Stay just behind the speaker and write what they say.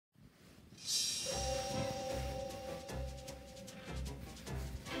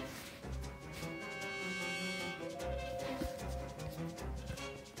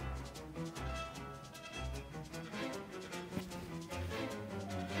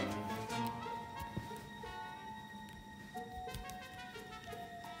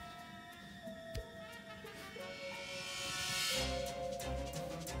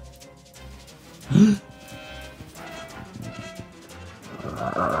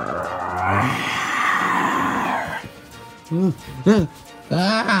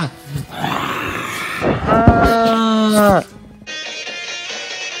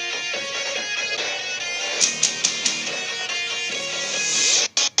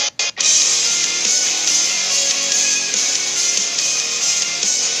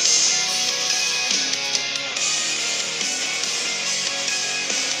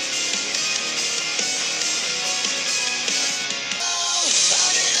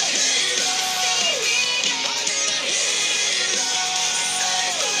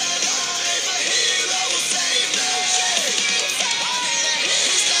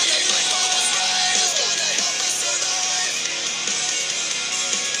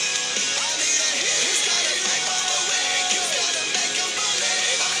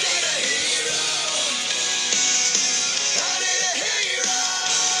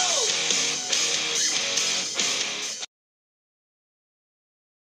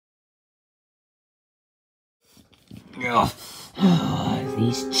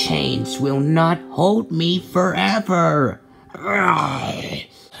These chains will not hold me forever.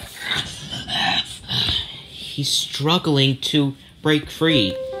 He's struggling to break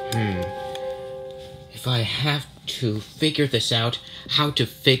free. If I have to figure this out, how to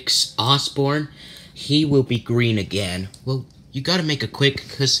fix Osborn, he will be green again. Well, you gotta make it quick,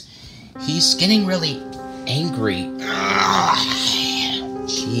 because he's getting really angry.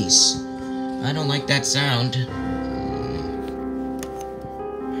 Jeez. I don't like that sound.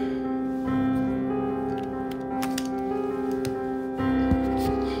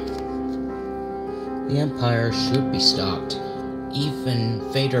 The Empire should be stopped. Even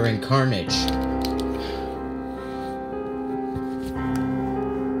Vader and Carnage.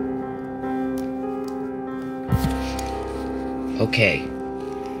 Okay.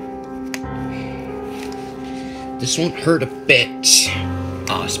 This won't hurt a bit,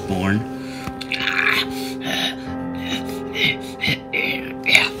 Osborn.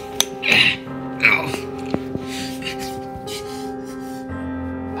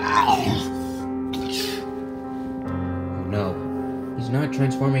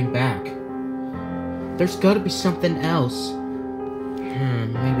 Transforming back. There's gotta be something else.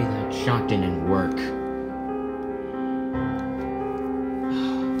 Maybe that shot didn't work.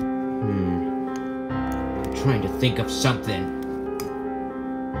 I'm trying to think of something.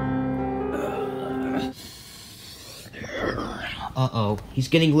 Uh-oh, he's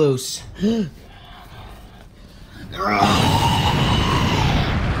getting loose.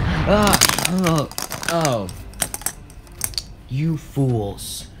 Oh. You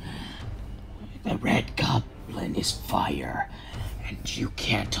fools. The Red Goblin is fire, and you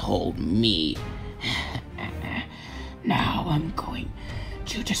can't hold me. Now I'm going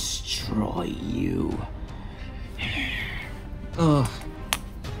to destroy you. Huh?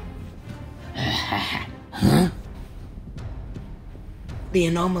 The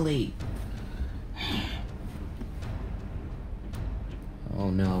anomaly. Oh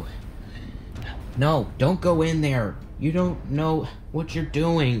no. No, don't go in there. You don't know what you're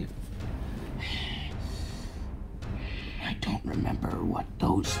doing. I don't remember what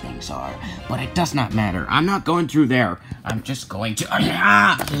those things are, but it does not matter. I'm not going through there. I'm just going to...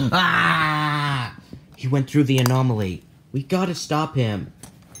 He went through the anomaly. We gotta stop him.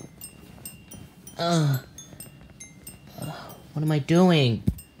 What am I doing?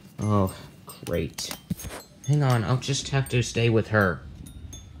 Oh, great. Hang on, I'll just have to stay with her.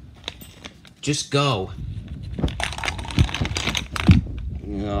 Just go.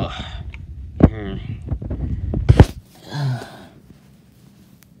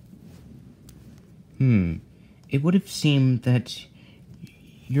 It would have seemed that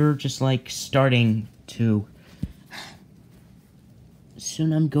you're just like starting to...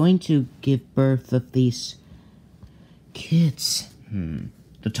 Soon I'm going to give birth of these kids.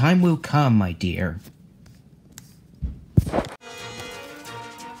 The time will come, my dear.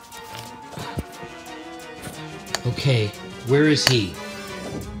 Okay, where is he?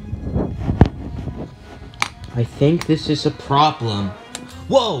 I think this is a problem.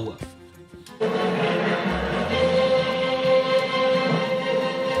 Whoa!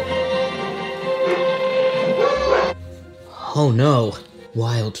 Oh no,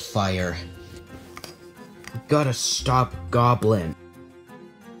 wildfire. We gotta stop Goblin.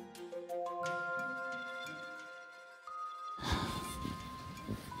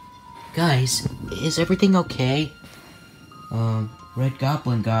 Guys, is everything okay? Red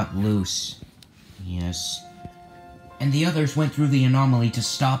Goblin got loose. Yes. And the others went through the anomaly to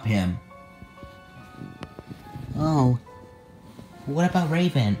stop him. Oh. What about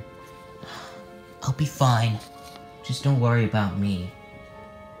Raven? I'll be fine. Just don't worry about me.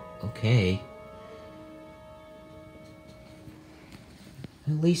 Okay.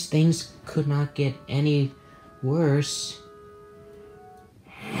 At least things could not get any worse.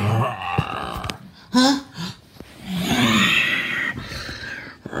 Huh?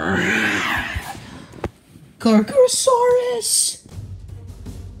 Gargosaurus!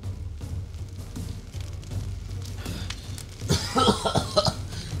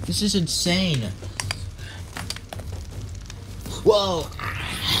 This is insane. Whoa!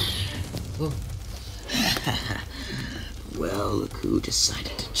 Well, look who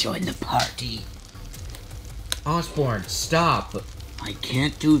decided to join the party. Osborn, stop! I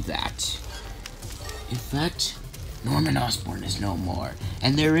can't do that. In fact, Norman Osborn is no more,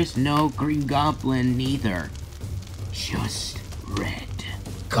 and there is no Green Goblin neither. Just Red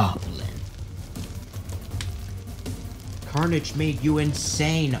Goblin. Carnage made you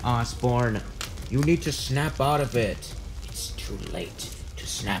insane, Osborn. You need to snap out of it. It's too late to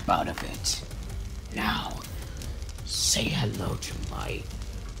snap out of it. Now, say hello to my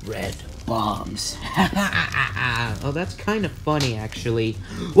red bombs. Oh, that's kind of funny, actually.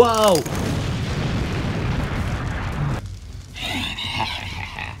 Whoa!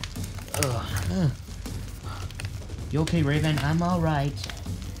 You okay, Raven? I'm alright.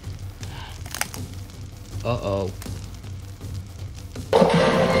 Uh-oh.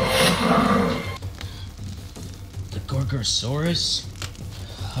 The Gorgosaurus?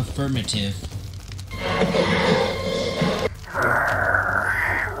 Affirmative.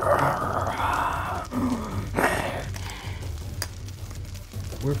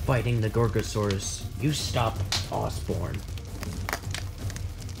 We're fighting the Gorgosaurus. You stop Osborn.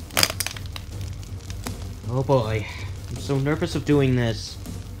 Oh boy. I'm so nervous of doing this.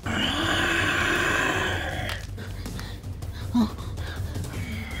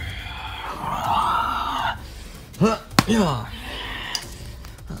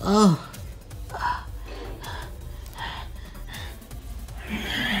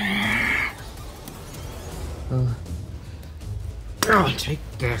 Take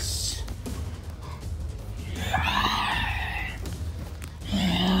this.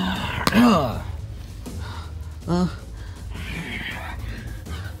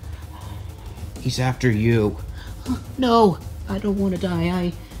 He's after you. No, I don't want to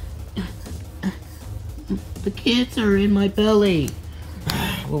die. The kids are in my belly.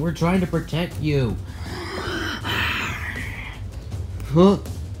 Well, we're trying to protect you.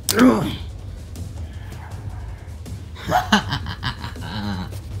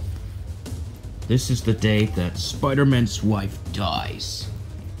 This is the day that Spider-Man's wife dies.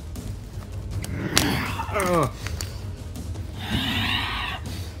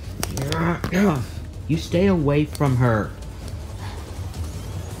 You stay away from her.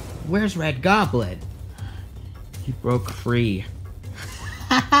 Where's Red Goblin? He broke free.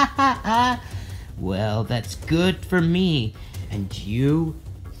 Well, that's good for me. And you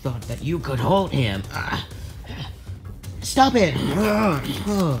thought that you could hold him. Stop it!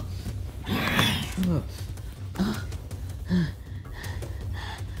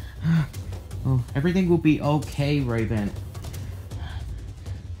 Oh, everything will be okay, Raven.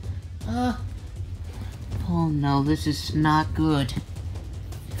 Oh no, this is not good.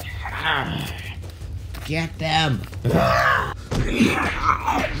 Get them! The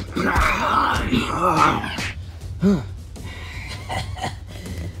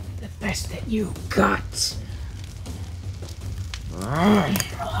best that you got.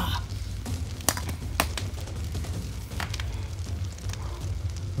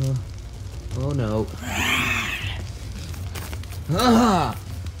 Oh no.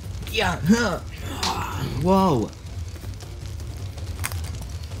 Yeah. Whoa.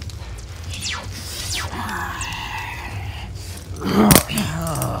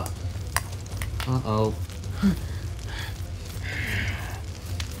 Uh-oh.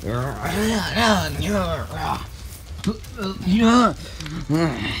 You're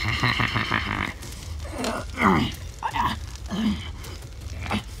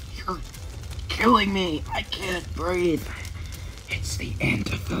killing me. I can't breathe. It's the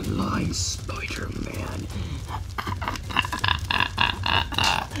end of the line, Spider-Man.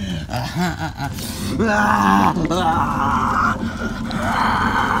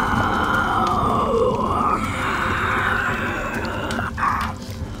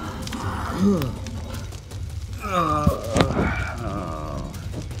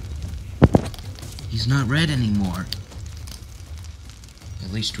 He's not red anymore.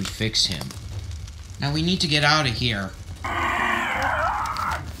 At least we fixed him. Now we need to get out of here.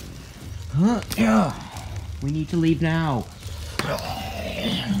 We need to leave now.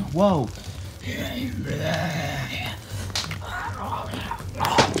 Whoa.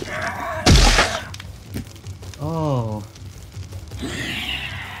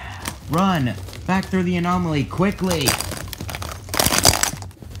 Run! Back through the anomaly, quickly!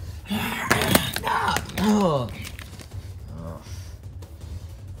 Oh.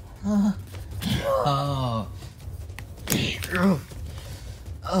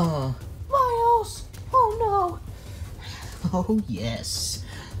 Miles! Oh no! Oh yes.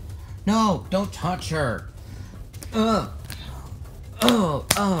 No, don't touch her. End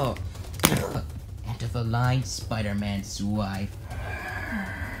of a line, Spider-Man's wife.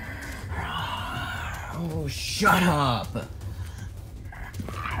 Oh, shut up.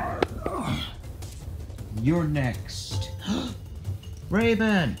 You're next.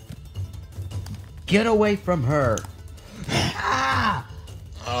 Raven! Get away from her! Ah!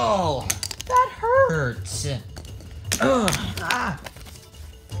 Oh, that hurts!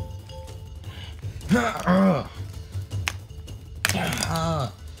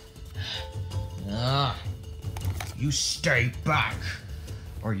 You stay back,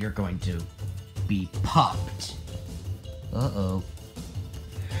 or you're going to be popped. Uh-oh.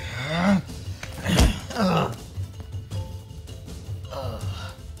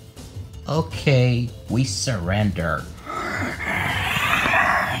 Okay, we surrender.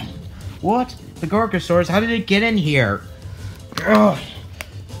 What? The Gorgosaurus? How did it get in here? Ugh.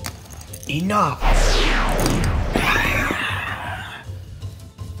 Enough!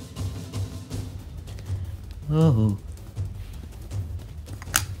 Oh.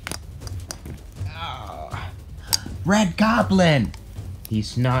 Red Goblin!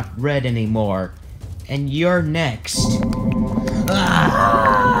 He's not red anymore. And you're next.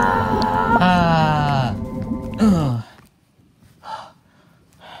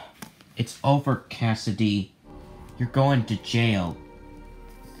 It's over, Cassidy. You're going to jail.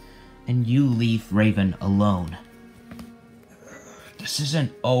 And you leave Raven alone. This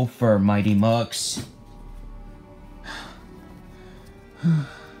isn't over, Mighty Mugs.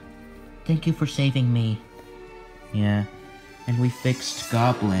 Thank you for saving me. Yeah, and we fixed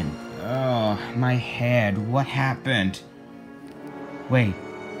Goblin. Oh, my head. What happened? Wait,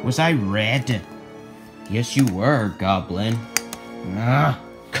 was I red? Yes, you were, Goblin.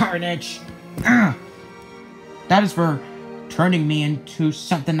 Carnage! That is for turning me into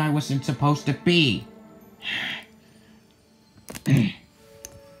something I wasn't supposed to be.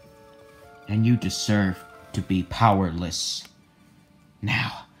 And you deserve to be powerless.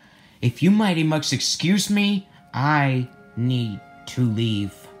 Now, if you Mighty Mugs excuse me, I need to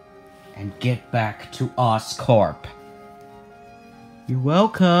leave and get back to Oscorp. You're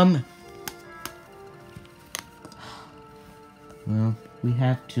welcome. Well, we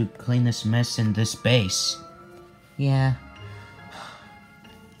have to clean this mess in this base. Yeah.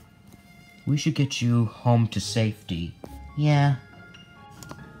 We should get you home to safety. Yeah.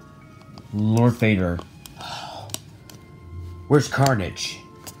 Lord Vader. Where's Carnage?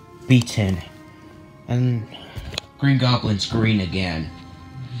 Beaten. And Green Goblin's green again.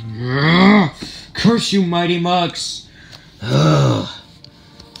 Curse you, Mighty Mugs!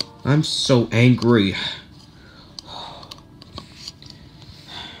 I'm so angry.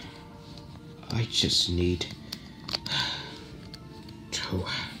 I just need to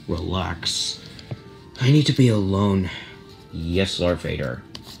relax. I need to be alone. Yes, Lord Vader.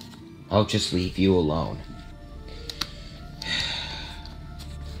 I'll just leave you alone.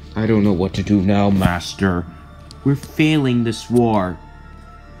 I don't know what to do now, Master. We're failing this war.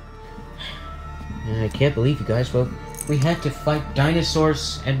 I can't believe you guys, well, we had to fight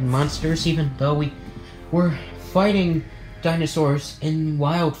dinosaurs and monsters even though we were fighting dinosaurs in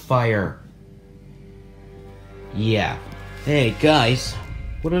wildfire. Yeah. Hey, guys.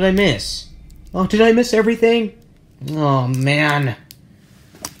 What did I miss? Oh, did I miss everything? Oh, man.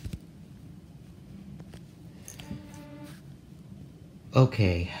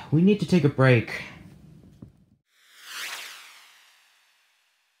 Okay, we need to take a break.